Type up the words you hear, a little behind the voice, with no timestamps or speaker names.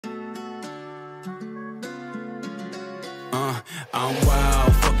I'm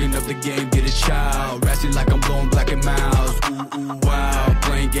wild, fucking up the game, get a child. Ratchet like I'm blowing black and miles. Ooh, ooh, wow,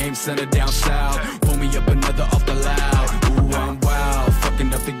 playing games, center down south. Pull me up another off the loud. Ooh, I'm wild,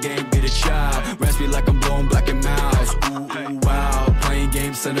 fucking up the game, get a child. Ratchet like I'm blowing black and miles. Ooh, ooh, wow, playing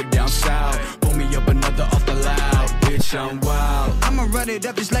games, center down south. Pull me up another off the loud. Bitch, I'm wild. I'ma run it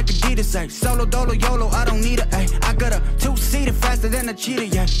up just like Adidas, ayy. Solo, dolo, YOLO, I don't need a, ayy. I got a two-seater faster than a cheetah,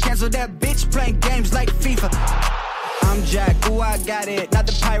 yeah. Cancel that bitch playing games like FIFA. I'm Jack, ooh, I got it, not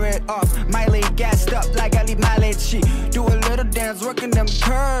the pirate off. Miley gassed up like I leave mileage. She do a little dance, working them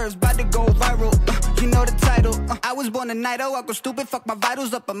curves, about to go viral. You know the title. I was born a night, I go stupid, fuck my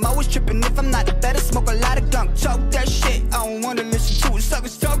vitals up. I'm always tripping if I'm not a better. Smoke a lot of gunk, talk that shit. I don't wanna listen to it,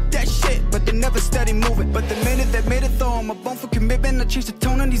 suckers talk that shit, but they never steady moving. But the minute that made it, throw on my bone for commitment. I change the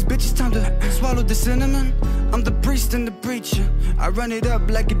tone on these bitches, time to swallow the cinnamon. I'm the priest and the preacher, I run it up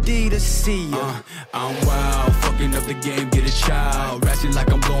like Adidas, see ya. I'm wild, fucking up the game, get a child. Ratchet like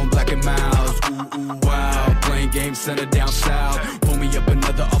I'm blowing black and miles. Ooh, ooh, wow, playing games, center down south. Pull me up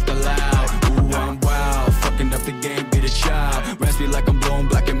another off the loud. Ooh, I'm wild, fucking up the game, get a child. Ratchet like I'm blowing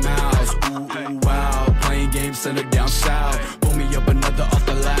black and miles. Ooh, ooh, wow, playing games, center down south. Pull me up another off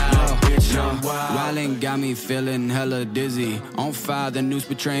the loud. Bitch, I'm wild. Wildin' got me feeling hella dizzy. On fire, the news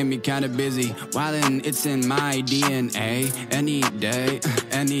betraying me kinda busy. Wildin', it's in my DNA. Any day,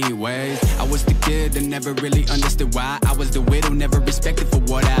 anyways. I was the kid that never really understood why. I was the widow, never respected for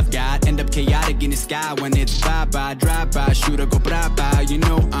what I've got. End up chaotic in the sky when it's bye-bye. Drive-by, shooter, go bye-bye. You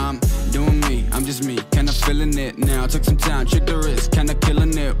know I'm doing me, I'm just me. Kinda feeling it now. Took some time, check the wrist, kinda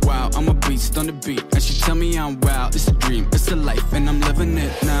killing it. Wow, I'm a beast on the beat. And she tell me I'm wild. It's a dream, it's a life, and I'm living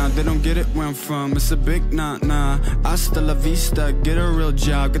it now. They don't get it where I'm from. It's a big nah. Hasta la vista, get a real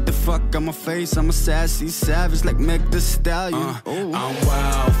job. Get the fuck out my face. I'm a sassy savage like Meg Thee Stallion. I'm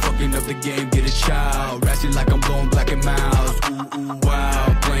wild, fucking up the game, get a child. Ratchet like I'm blowing black and miles. Ooh, ooh,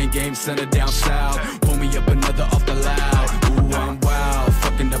 wow, playing games, center down south. Pull me up another off the loud. Ooh, I'm wild,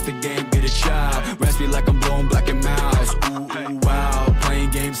 fucking up the game, get a child. Ratchet like I'm blowing black and miles. Ooh, ooh, wow, playing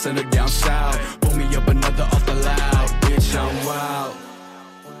games, center down south. Pull me up another off the loud. Bitch, I'm wild.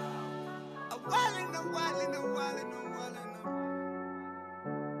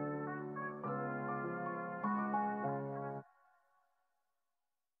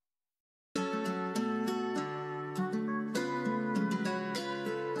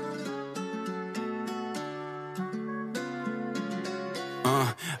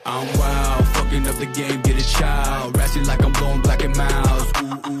 I'm wild, fucking up the game, get a child. Ratchet like I'm blowing black and miles.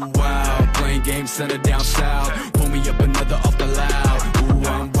 Ooh, ooh, wow, playing games, center down south. Pull me up another off the loud. Ooh,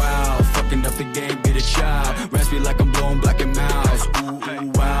 I'm wild, fucking up the game, get a child. Ratchet like I'm blowing black and miles. Ooh,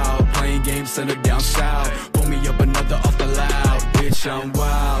 ooh, wow, playing games, center down south. Pull me up another off the loud. Bitch, I'm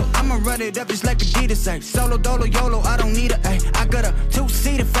wild. I'ma run it up just like Adidas, ayy. Solo, dolo, YOLO, I don't need a, ayy. I got a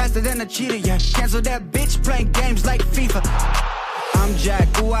two-seater faster than a cheetah, yeah. Cancel that bitch playing games like FIFA. I'm Jack,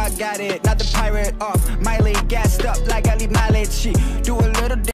 ooh, I got it, not the pirate off. Miley gassed up like I leave mileage. She do a little